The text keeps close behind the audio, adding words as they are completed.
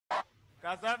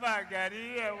Cassava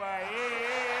gari ewa.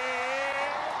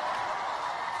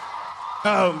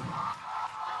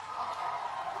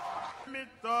 Let me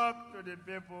talk to the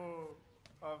people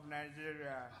of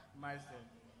Nigeria myself.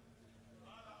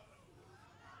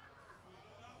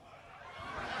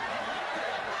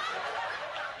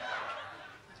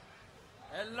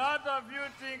 A lot of you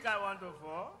think I want to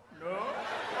fall. No.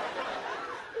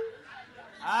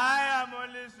 I am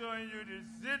only showing you the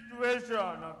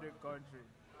situation of the country.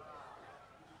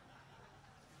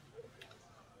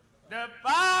 The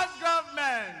past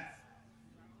government,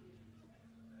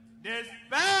 they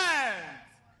spent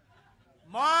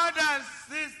more than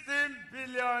 $16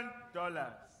 billion.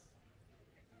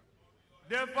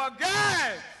 They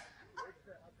forget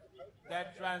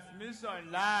that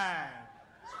transmission line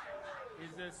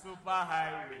is a super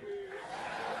highway.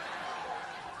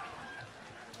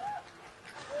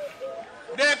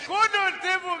 They couldn't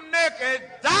even make a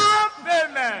down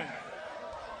payment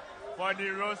for the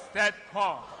roasted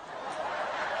corn.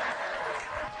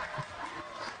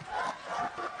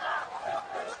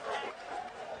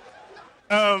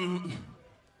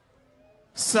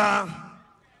 Sir,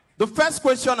 the first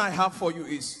question I have for you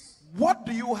is, what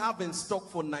do you have in stock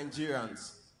for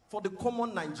Nigerians, for the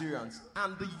common Nigerians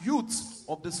and the youth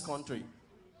of this country?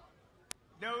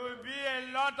 There will be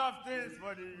a lot of things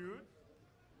for the youth.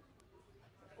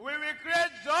 We will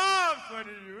create jobs for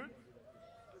the youth.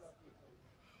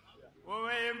 We will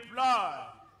employ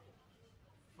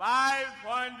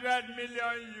 500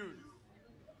 million youth.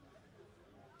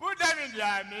 Put them in the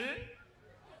army.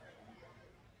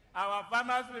 Our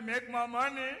farmers will make more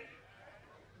money.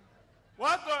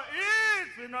 What to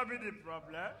eat will not be the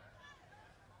problem.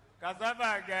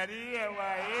 Cassava gari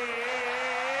ewa.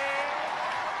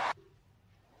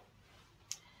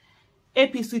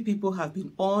 APC people have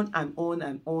been on and on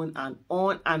and on and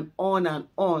on and on and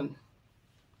on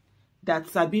that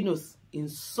Sabinus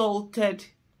insulted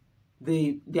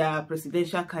their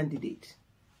presidential candidate.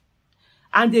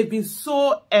 And they've been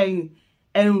so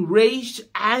enraged,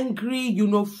 angry,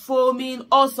 foaming,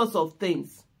 all sorts of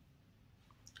things.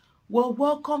 Well,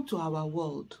 welcome to our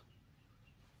world.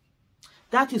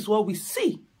 That is what we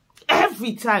see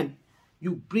every time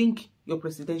you bring your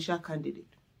presidential candidate.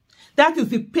 That is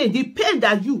the pain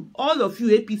that you, all of you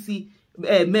APC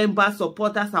members,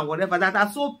 supporters, and whatever, that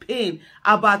are so pained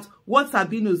about what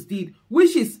Sabinus did,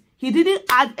 which is, he didn't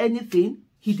add anything,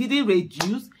 he didn't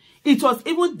reduce. It was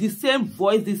even the same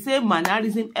voice, the same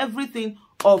mannerism, everything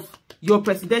of your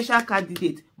presidential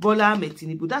candidate, Bola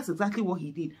Tinubu. That's exactly what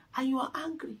he did. And you are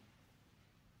angry.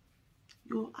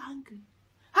 You're angry.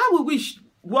 How we wish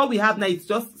what we have now is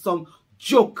just some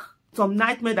joke, some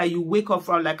nightmare that you wake up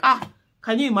from, like,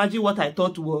 can you imagine what I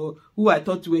thought were, who I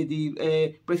thought were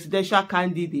the presidential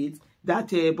candidates, that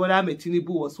Bola Tinubu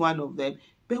was one of them.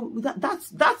 But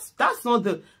that's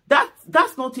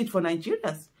not it for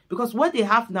Nigerians. Because what they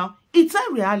have now, it's a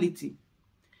reality.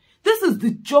 This is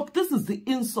the joke. This is the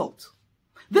insult.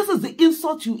 This is the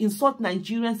insult you insult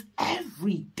Nigerians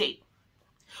every day.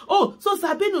 Oh, so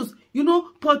Sabinus,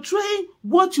 portraying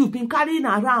what you've been carrying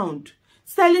around,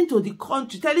 selling to the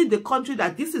country, telling the country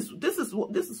that this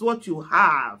is what you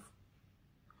have.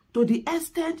 To the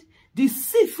extent, the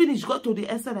sea finish got to the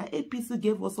extent that APC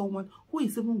gave us someone who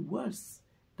is even worse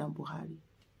than Buhari.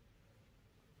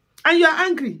 And you are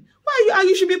angry. Why are you?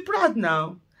 You should be proud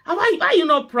now. And why are you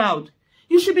not proud?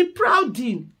 You should be proud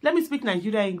in. Let me speak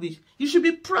Nigeria English. You should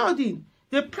be proud in.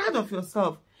 They're proud of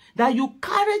yourself that you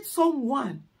carried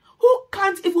someone who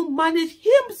can't even manage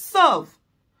himself,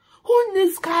 who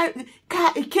needs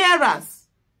carers,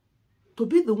 to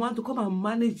be the one to come and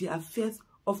manage the affairs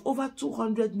of over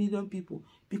 200 million people.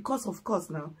 Because, of course,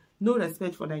 now, no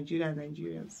respect for Nigeria and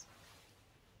Nigerians.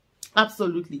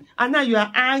 Absolutely. And now you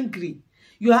are angry.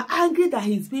 You are angry that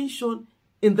he's being shown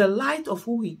in the light of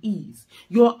who he is.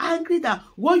 You're angry that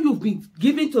what you've been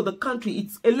giving to the country,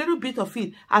 it's a little bit of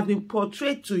it has been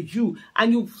portrayed to you,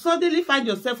 and you suddenly find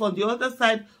yourself on the other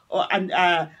side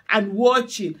and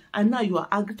watching, and now you are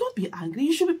angry. Don't be angry.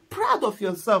 You should be proud of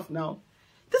yourself now.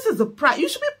 This is the pride. You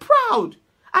should be proud.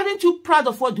 Aren't you proud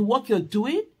of the work you're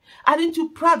doing? Aren't you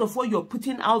proud of what you're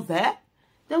putting out there?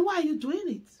 Then why are you doing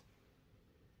it?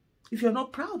 If you're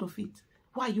not proud of it,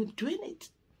 why are you doing it?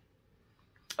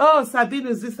 Oh,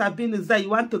 Sabinus this, Sabinus that, you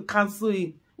want to cancel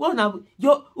him. Well, now,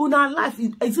 your life,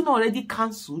 is it already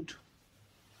cancelled?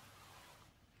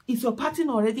 Is your party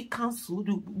already cancelled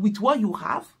with what you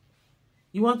have?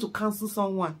 You want to cancel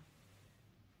someone.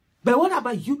 But what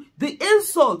about you? The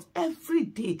insult every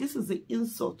day. This is the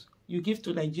insult you give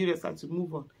to Nigerians and to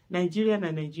move on. Nigerian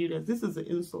and Nigerians, this is the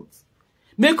insult.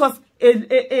 Make us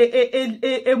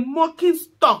a mocking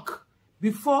stock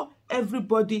before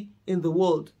everybody in the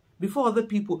world, before other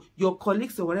people, your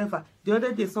colleagues or whatever. The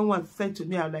other day, someone said to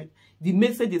me, I was like, the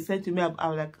message they sent to me, I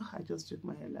was like, oh, I just shook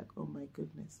my head like, oh my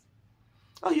goodness.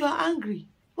 Oh, you are angry.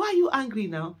 Why are you angry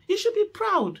now? You should be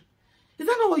proud. Is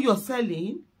that not what you're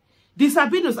selling? Did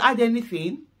Sabinus add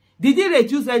anything? Did he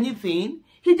reduce anything?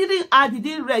 He didn't add, he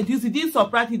didn't reduce, he didn't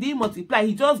subtract, he didn't multiply.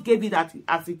 He just gave it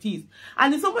as it is.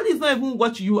 And if somebody is not even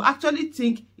watching, you actually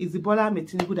think it's the Bola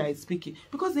Tinubu that is speaking.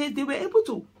 Because they were able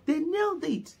to, they nailed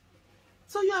it.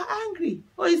 So you are angry.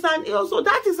 Oh, so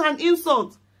that is an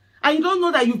insult. And you don't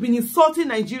know that you've been insulting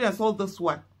Nigerians all this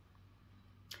while.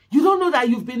 You don't know that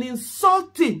you've been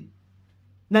insulting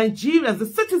Nigerians, the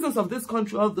citizens of this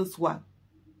country, all this while.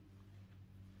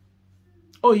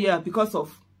 Oh yeah, because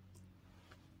of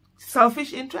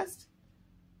selfish interest.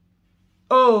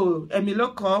 Oh, Emilio,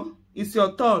 come. It's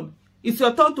your turn. It's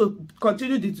your turn to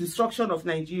continue the destruction of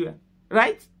Nigeria.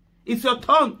 Right? It's your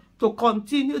turn to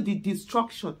continue the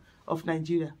destruction of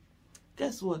Nigeria.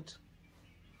 Guess what?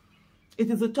 It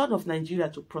is the turn of Nigeria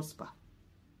to prosper.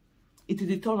 It is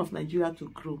the turn of Nigeria to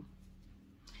grow.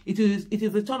 It is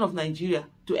the turn of Nigeria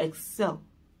to excel.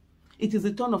 It is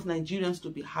the turn of Nigerians to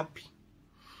be happy.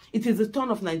 It is the turn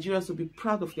of Nigerians to be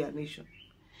proud of their nation.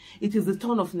 It is the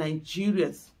turn of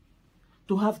Nigerians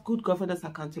to have good governance,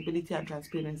 accountability, and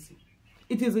transparency.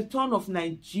 It is the turn of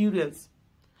Nigerians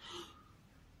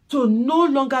to no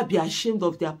longer be ashamed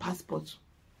of their passport.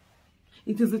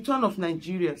 It is the turn of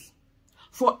Nigerians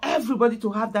for everybody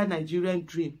to have that Nigerian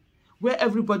dream where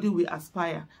everybody will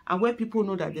aspire and where people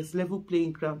know that there's level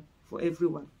playing ground for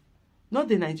everyone. Not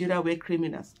the Nigeria where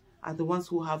criminals are the ones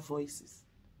who have voices.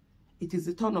 It is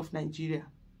the turn of Nigeria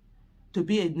to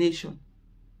be a nation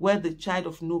where the child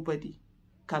of nobody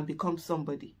can become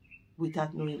somebody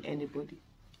without knowing anybody.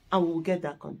 And we will get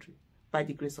that country by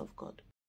the grace of God.